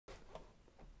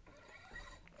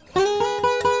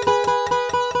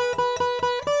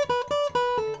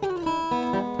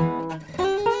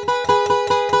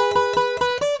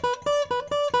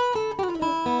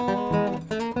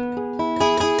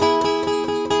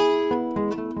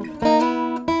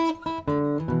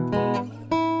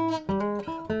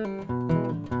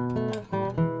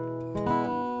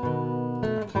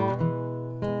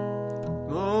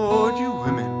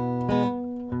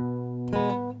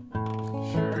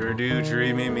sure do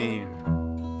treat me mean.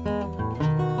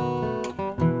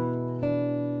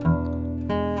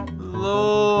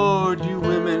 Lord, you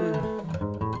women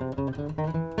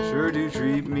sure do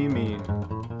treat me mean.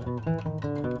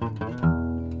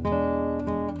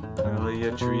 Well, you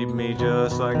treat me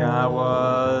just like I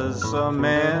was a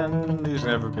man who's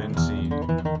never been seen.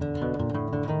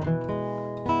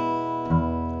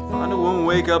 Find a woman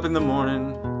wake up in the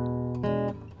morning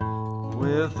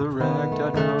with a rag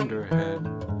tied round her head.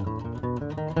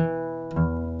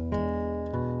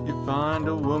 You find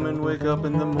a woman wake up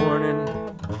in the morning,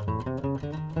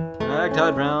 rag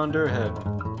tied round her head.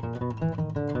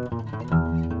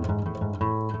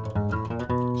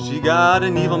 She got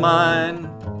an evil mind,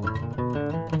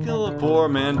 kill a poor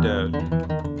man dead.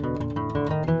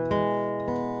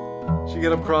 She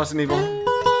get up cross and evil,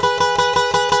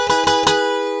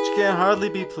 she can't hardly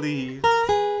be pleased.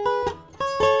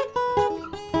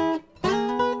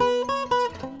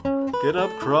 Get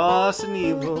up cross and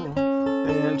evil,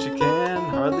 and she can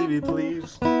hardly be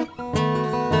pleased.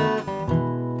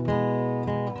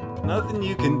 Nothing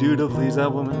you can do to please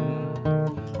that woman,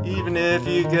 even if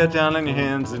you get down on your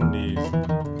hands and knees.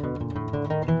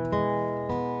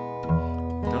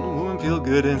 Don't a woman feel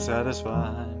good and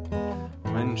satisfied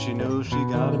when she knows she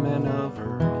got a man of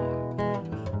her own?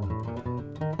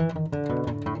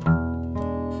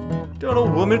 Don't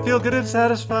a woman feel good and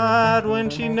satisfied when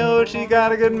she knows she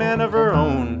got a good man of her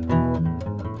own?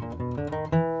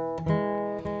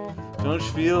 Don't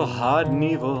she feel hot and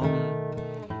evil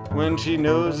when she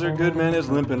knows her good man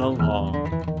is limping along?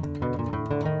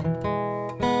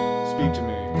 Speak to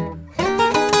me.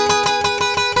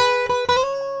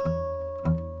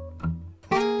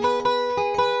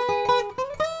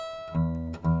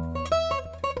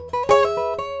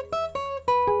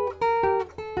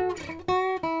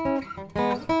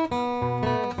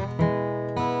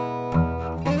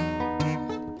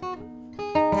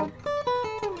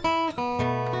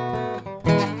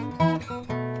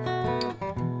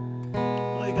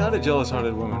 Not a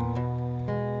jealous-hearted woman.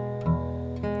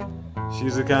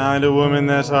 She's the kind of woman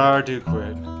that's hard to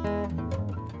quit.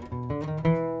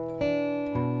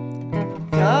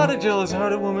 Got a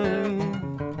jealous-hearted woman.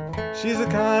 She's the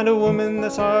kind of woman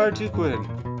that's hard to quit.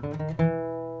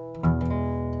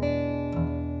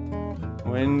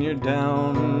 When you're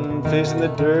down facing the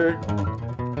dirt,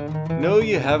 no,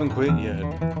 you haven't quit yet.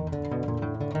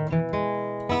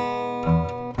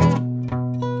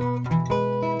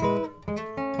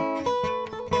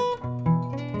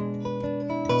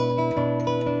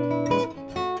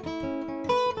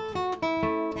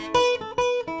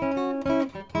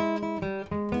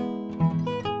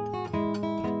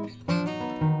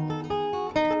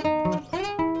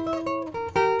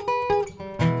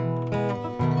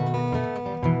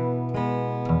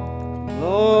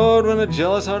 Lord, when a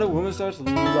jealous-hearted woman starts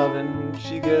loving,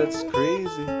 she gets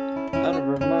crazy out of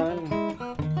her mind.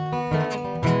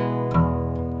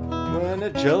 When a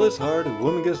jealous-hearted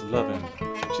woman gets loving,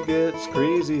 she gets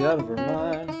crazy out of her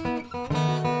mind.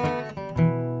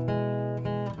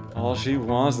 All she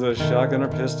wants is a shotgun or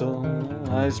pistol,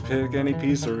 ice pick, any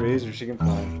piece of razor she can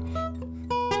find.